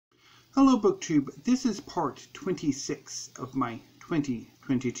Hello BookTube, this is part 26 of my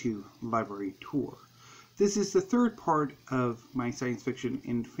 2022 library tour. This is the third part of my science fiction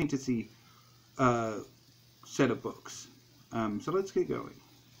and fantasy set of books. So let's get going.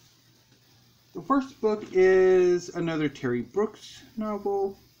 The first book is another Terry Brooks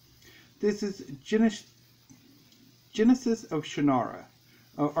novel. This is Genesis of Shannara,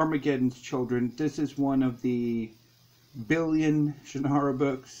 Armageddon's Children. This is one of the billion Shannara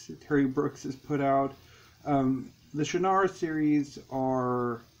books Terry Brooks has put out. The Shannara series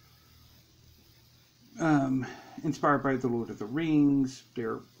are inspired by The Lord of the Rings.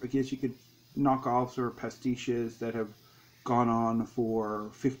 They're, I guess you could, knockoffs or pastiches that have gone on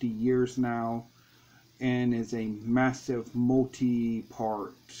for 50 years now, and is a massive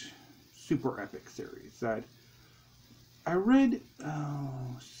multi-part super epic series that I read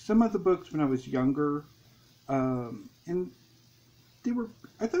some of the books when I was younger. And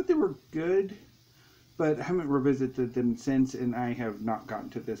I thought they were good, but I haven't revisited them since, and I have not gotten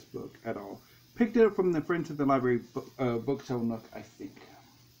to this book at all. Picked it up from the Friends of the Library book sale nook, I think.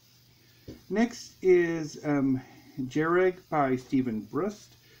 Next is Jereg by Stephen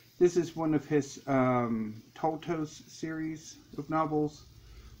Brust. This is one of his Taltos series of novels,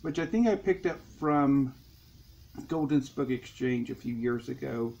 which I think I picked up from Golden's Book Exchange a few years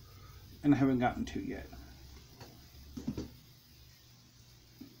ago, and I haven't gotten to yet.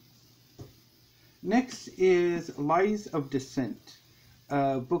 Next is Lies of Descent,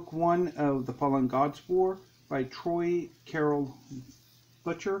 Book 1 of The Fallen Gods War by Troy Carroll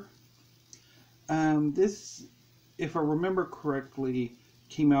Butcher. This, if I remember correctly,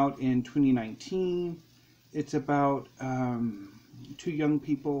 came out in 2019. It's about two young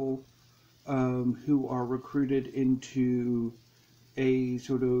people who are recruited into a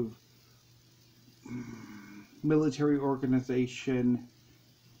sort of military organization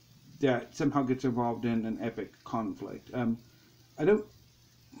that somehow gets involved in an epic conflict. I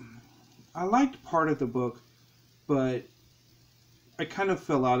liked part of the book, but I kind of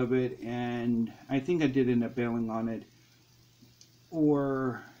fell out of it, and I think I did end up bailing on it.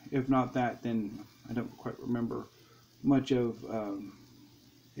 Or if not that, then I don't quite remember much of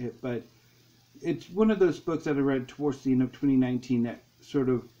it. But it's one of those books that I read towards the end of 2019 that sort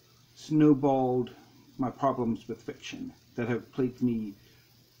of snowballed my problems with fiction that have plagued me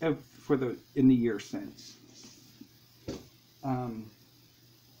in the year since.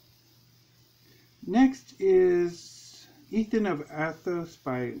 Next is Ethan of Athos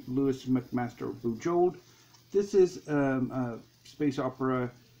by Louis McMaster Bujold. This is a space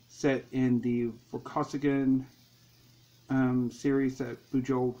opera set in the Vorkosigan series that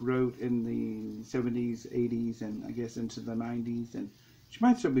Bujold wrote in the 70s, 80s, and I guess into the 90s, and she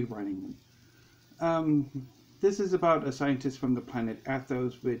might still be writing them. This is about a scientist from the planet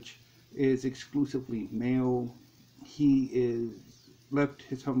Athos, which is exclusively male. He is left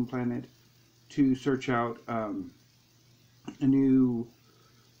his home planet to search out a new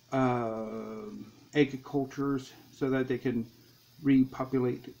egg cultures so that they can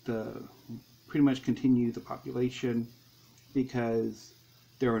repopulate pretty much continue the population, because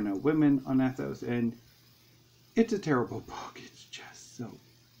there are no women on Athos, and it's a terrible book. It's just so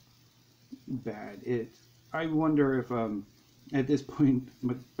bad. I wonder if at this point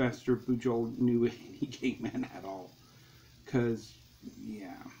McMaster Bujold knew any gay men at all, because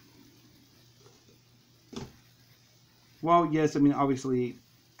yeah. Well, yes, I mean, obviously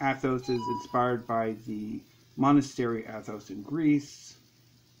Athos is inspired by the monastery Athos in Greece.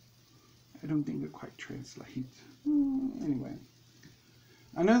 I don't think it quite translates. Anyway,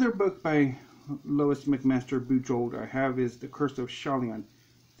 another book by Louis McMaster Bujold I have is The Curse of Shalion.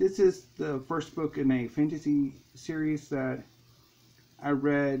 This is the first book in a fantasy series that I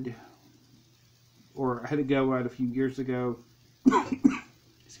read, or had to go out a few years ago,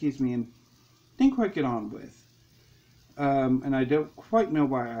 excuse me, and didn't quite get on with. And I don't quite know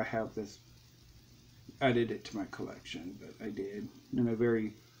why I have this added it to my collection, but I did, in a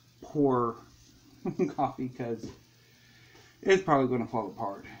very poor copy, because it's probably going to fall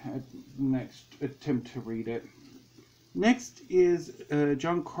apart at the next attempt to read it. Next is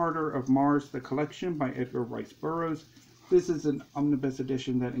John Carter of Mars, The Collection by Edgar Rice Burroughs. This is an omnibus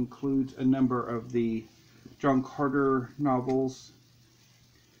edition that includes a number of the John Carter novels,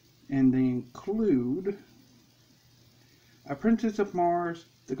 and they include Apprentice of Mars,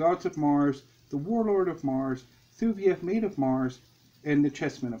 The Gods of Mars, The Warlord of Mars, Thuvia, Maid of Mars, and The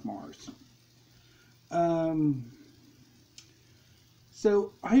Chessmen of Mars.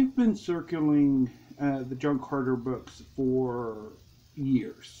 So I've been circling the John Carter books for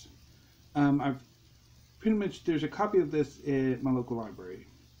years. I've pretty much, there's a copy of this at my local library.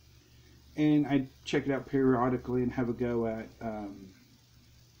 and I check it out periodically and have a go at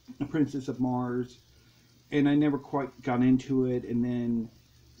A Princess of Mars, and I never quite got into it. And then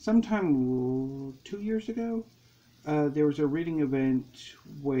sometime 2 years ago, there was a reading event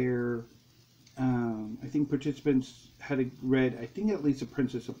where I think participants had read, I think, at least A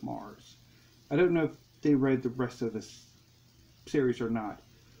Princess of Mars. I don't know if they read the rest of this series or not.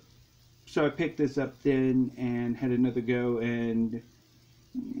 So I picked this up then and had another go, and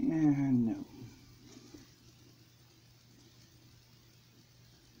no.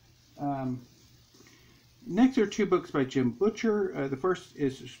 Next are two books by Jim Butcher. The first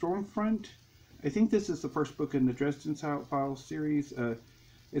is Stormfront. I think this is the first book in the Dresden Files series.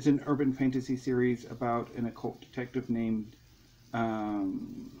 It's an urban fantasy series about an occult detective named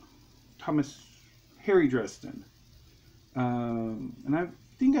Thomas Harry Dresden. And I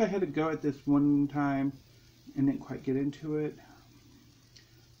think I had a go at this one time and didn't quite get into it.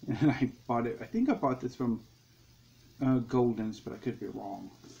 And I bought it. I think I bought this from Golden's, but I could be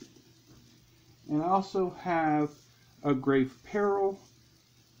wrong. And I also have A Grave Peril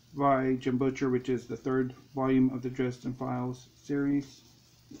by Jim Butcher, which is the third volume of the Dresden Files series.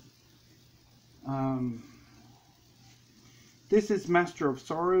 This is Master of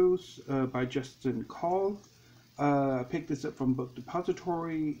Sorrows by Justin Call. I picked this up from Book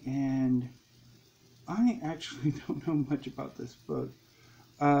Depository, and I actually don't know much about this book.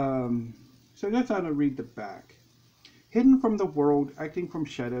 So I guess I'll read the back. Hidden from the world, acting from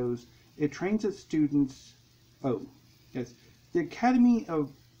shadows, it trains its students. Oh, yes. The Academy of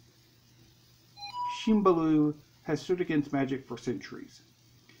Shimbalu has stood against magic for centuries.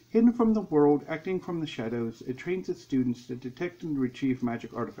 Hidden from the world, acting from the shadows, it trains its students to detect and retrieve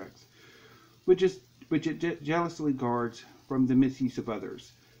magic artifacts, which it jealously guards from the misuse of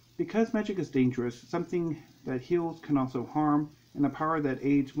others. Because magic is dangerous, something that heals can also harm, and a power that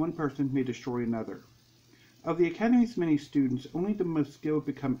aids one person may destroy another. Of the Academy's many students, only the most skilled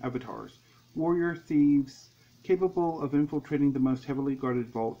become avatars, warrior thieves, capable of infiltrating the most heavily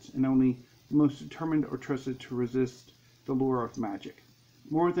guarded vaults, and only the most determined are trusted to resist the lure of magic.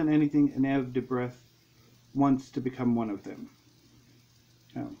 More than anything, Enev de Breth wants to become one of them.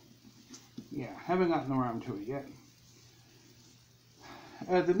 Oh, yeah, haven't gotten around to it yet.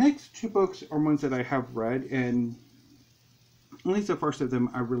 The next two books are ones that I have read, and at least the first of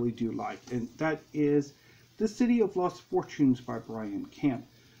them I really do like, and that is The City of Lost Fortunes by Brian Camp.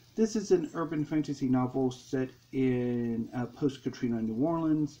 This is an urban fantasy novel set in post-Katrina New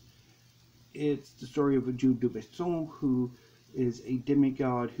Orleans. It's the story of a Jude Dubuisson, who is a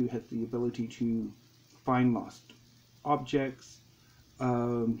demigod who has the ability to find lost objects.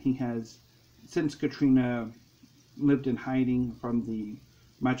 He has, since Katrina, lived in hiding from the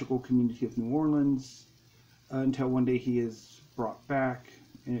magical community of New Orleans until one day he is brought back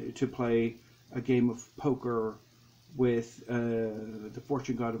to play a game of poker with the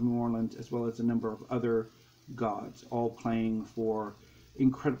fortune god of New Orleans, as well as a number of other gods, all playing for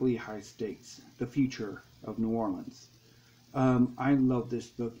incredibly high stakes, the future of New Orleans. I love this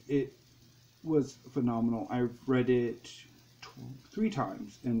book. It was phenomenal. I've read it 3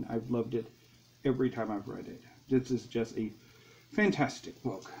 times, and I've loved it every time I've read it. This is just a fantastic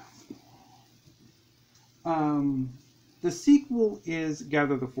book. The sequel is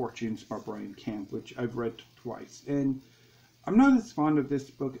Gather the Fortunes by Brian Camp, which I've read twice. And I'm not as fond of this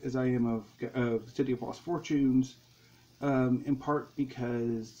book as I am of City of Lost Fortunes, in part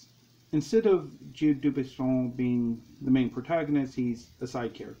because instead of Jude Dubuisson being the main protagonist, he's a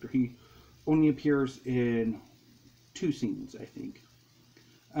side character. He only appears in 2 scenes, I think.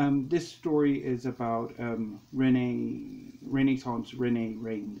 This story is about Renaissance Renee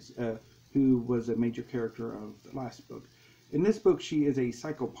Raines, who was a major character of the last book. In this book, she is a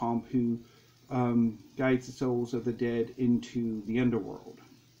psychopomp who guides the souls of the dead into the underworld.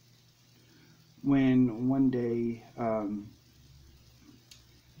 When one day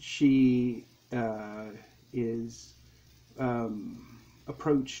she is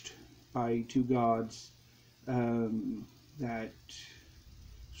approached by 2 gods that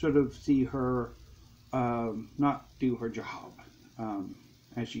sort of see her not do her job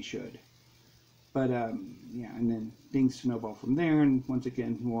as she should. But yeah, and then things snowball from there, and once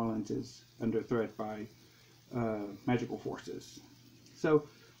again, New Orleans is under threat by magical forces. So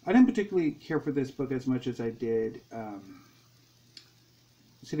I didn't particularly care for this book as much as I did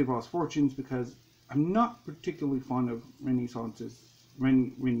City of Lost Fortunes, because I'm not particularly fond of Renee's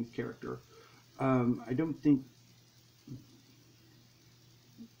character. I don't think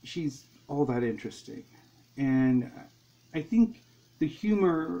she's all that interesting, and I think the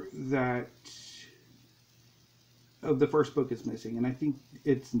humor that of the first book is missing, and I think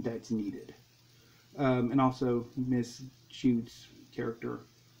that's needed. And also Miss Jude's character,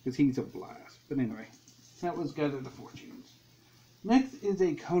 because he's a blast. But anyway, that was Gather the Fortunes. Next is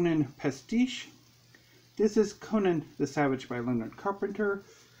a Conan pastiche. This is Conan the Savage by Leonard Carpenter.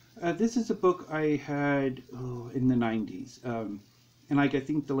 This is a book I had in the 90s. And I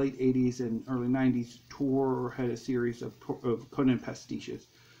think the late 80s and early 90s, Tor had a series of Conan pastiches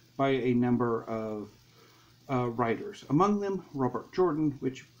by a number of writers. Among them, Robert Jordan,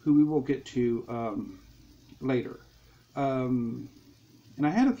 who we will get to later. And I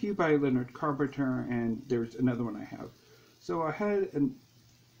had a few by Leonard Carpenter, and there's another one I have. So I had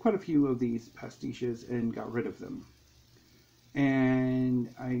quite a few of these pastiches and got rid of them.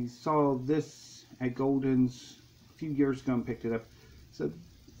 And I saw this at Golden's a few years ago and picked it up. So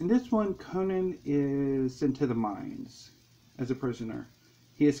in this one, Conan is sent to the mines as a prisoner.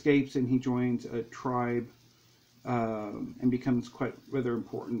 He escapes and he joins a tribe and becomes quite rather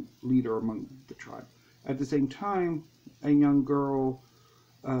important leader among the tribe. At the same time, a young girl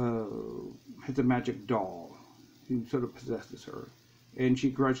has a magic doll who sort of possesses her, and she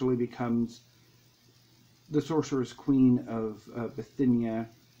gradually becomes the sorceress queen of Bithynia,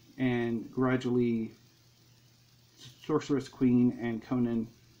 and gradually sorceress queen and Conan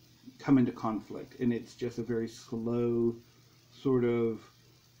come into conflict, and it's just a very slow sort of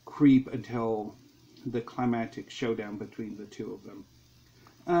creep until the climactic showdown between the two of them.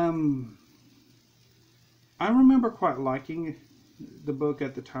 I remember quite liking the book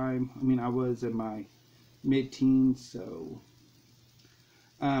at the time. I mean, I was in my mid-teens, so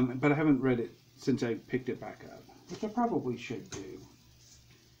but I haven't read it since I picked it back up, which I probably should do.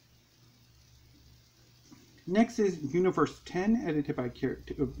 Next is Universe 10, edited by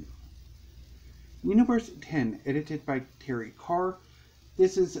Terry Carr.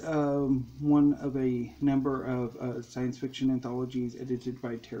 This is one of a number of science fiction anthologies edited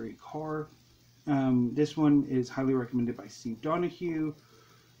by Terry Carr. This one is highly recommended by Steve Donahue,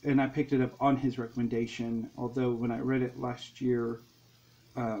 and I picked it up on his recommendation, although when I read it last year,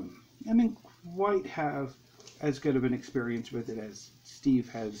 I didn't quite have as good of an experience with it as Steve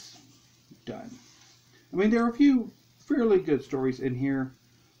has done. I mean, there are a few fairly good stories in here,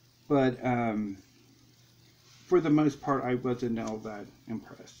 but for the most part, I wasn't all that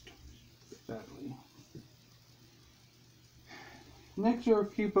impressed, sadly. Next are a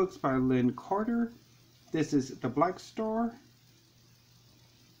few books by Lynn Carter. This is The Black Star.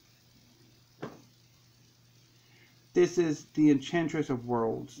 This is The Enchantress of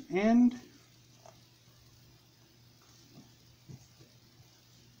World's End.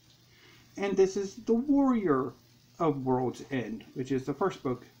 And this is The Warrior of World's End, which is the first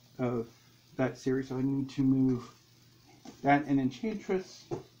book of that series. So I need to move that and Enchantress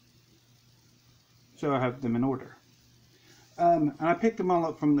so I have them in order. And I picked them all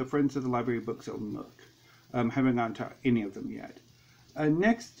up from the Friends of the Library Book Sale Nook. Haven't gotten to any of them yet.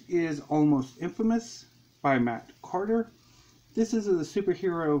 Next is Almost Infamous by Matt Carter. This is a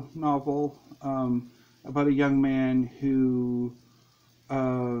superhero novel about a young man who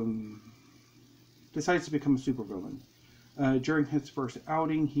decides to become a supervillain. During his first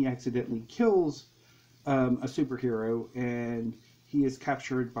outing, he accidentally kills a superhero, and he is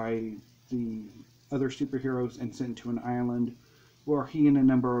captured by the other superheroes and sent to an island where he and a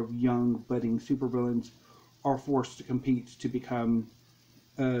number of young budding supervillains are forced to compete to become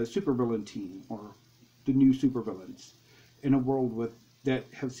a supervillain team, or the new supervillains, in a world that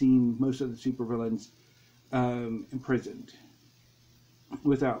have seen most of the supervillains imprisoned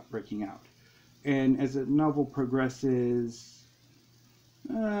without breaking out. And as the novel progresses,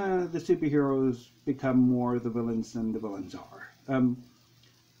 the superheroes become more the villains than the villains are.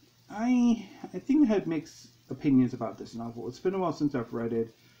 I think I had mixed opinions about this novel. It's been a while since I've read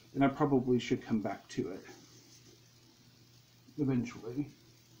it, and I probably should come back to it eventually.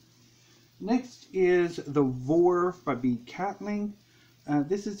 Next is The Vor by B. Catling.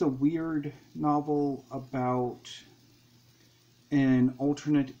 This is a weird novel about an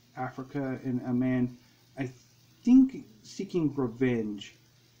alternate Africa and a man, I think, seeking revenge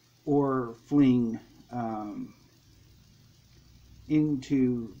or fleeing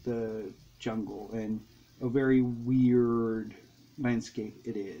into the jungle, and a very weird landscape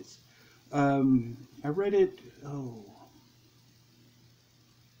it is. I read it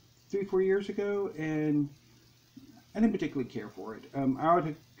 3-4 years ago, and I didn't particularly care for it. I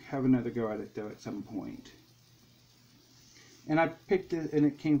would have another go at it though at some point. And I picked it, and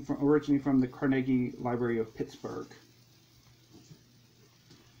it came originally from the Carnegie Library of Pittsburgh.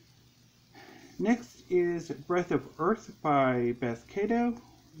 Next is Breath of Earth by Beth Cato,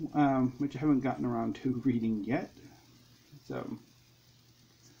 which I haven't gotten around to reading yet. So,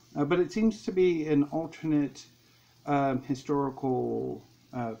 but it seems to be an alternate historical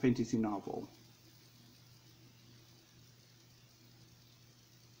fantasy novel.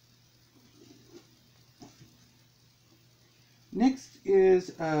 Next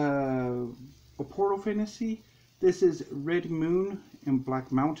is a portal fantasy. This is Red Moon and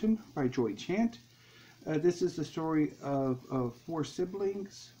Black Mountain by Joy Chant. This is the story of four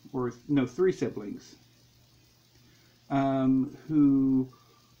siblings, or no, three siblings, who,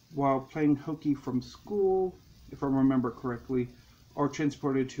 while playing hooky from school, if I remember correctly, are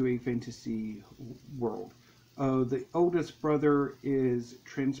transported to a fantasy world. The oldest brother is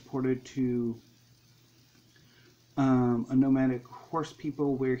transported to a nomadic horse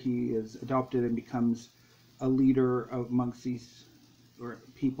people where he is adopted and becomes a leader amongst these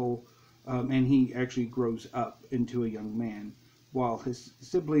people, and he actually grows up into a young man, while his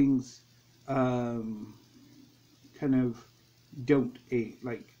siblings kind of don't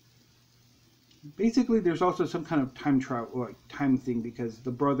like. Basically, there's also some kind of time travel, like time thing, because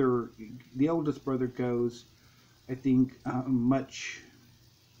the oldest brother goes, I think, much.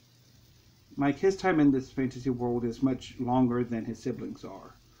 Like, his time in this fantasy world is much longer than his siblings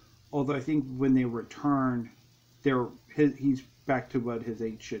are. Although I think when they return, he's back to what his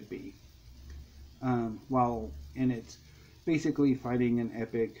age should be. And it's basically fighting an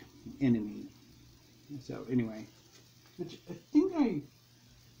epic enemy. So anyway, which I think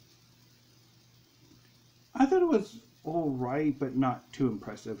I thought it was all right, but not too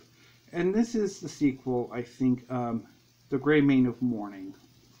impressive. And this is the sequel, I think, The Grey Mane of Morning.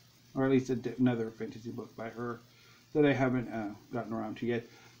 Or at least another fantasy book by her that I haven't gotten around to yet.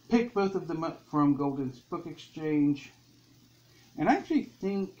 Picked both of them up from Golden's Book Exchange. And I actually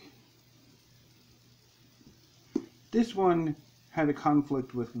think this one had a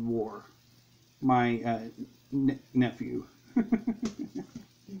conflict with War, my nephew. Because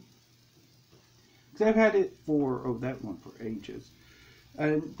I've had it for, that one for ages.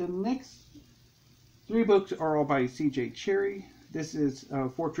 The next three books are all by C.J. Cherryh. This is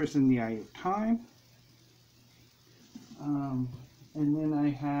Fortress in the Eye of Time. And then I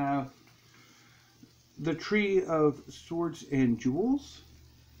have The Tree of Swords and Jewels.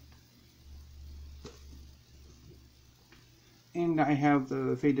 And I have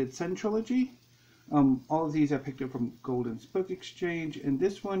the Faded Sun trilogy. All of these I picked up from Golden's Book Exchange. And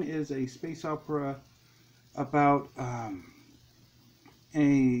this one is a space opera about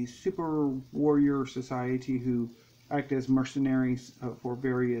a super warrior society who act as mercenaries for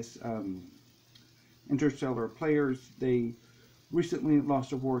various interstellar players. They recently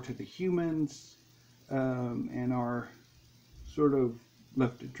lost a war to the humans and are sort of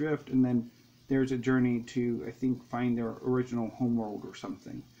left adrift, and then there's a journey to, I think, find their original homeworld or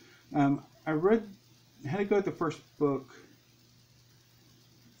something. I had to go with the first book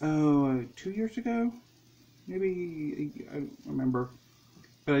 2 years ago, maybe, I don't remember,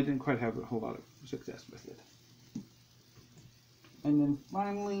 but I didn't quite have a whole lot of success with it. And then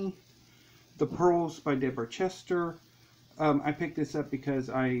finally, The Pearls by Deborah Chester. I picked this up because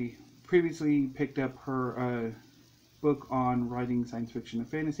I previously picked up her book on writing science fiction and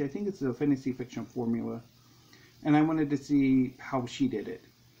fantasy. I think it's a fantasy fiction formula. And I wanted to see how she did it.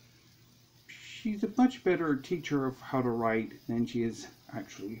 She's a much better teacher of how to write than she is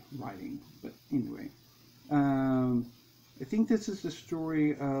actually writing. But anyway, I think this is the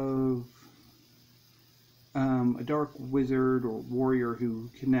story of a dark wizard or warrior who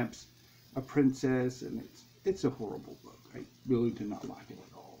kidnaps a princess, and it's a horrible book. I really did not like it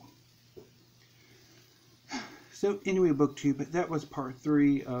at all. So anyway, BookTube, that was part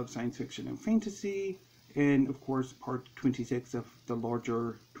 3 of science fiction and fantasy, and of course part 26 of the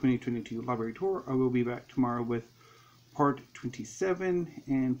larger 2022 library tour. I will be back tomorrow with part 27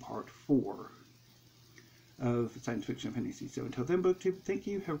 and part 4 of science fiction and fantasy. So until then, BookTube, thank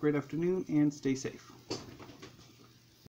you, have a great afternoon, and stay safe.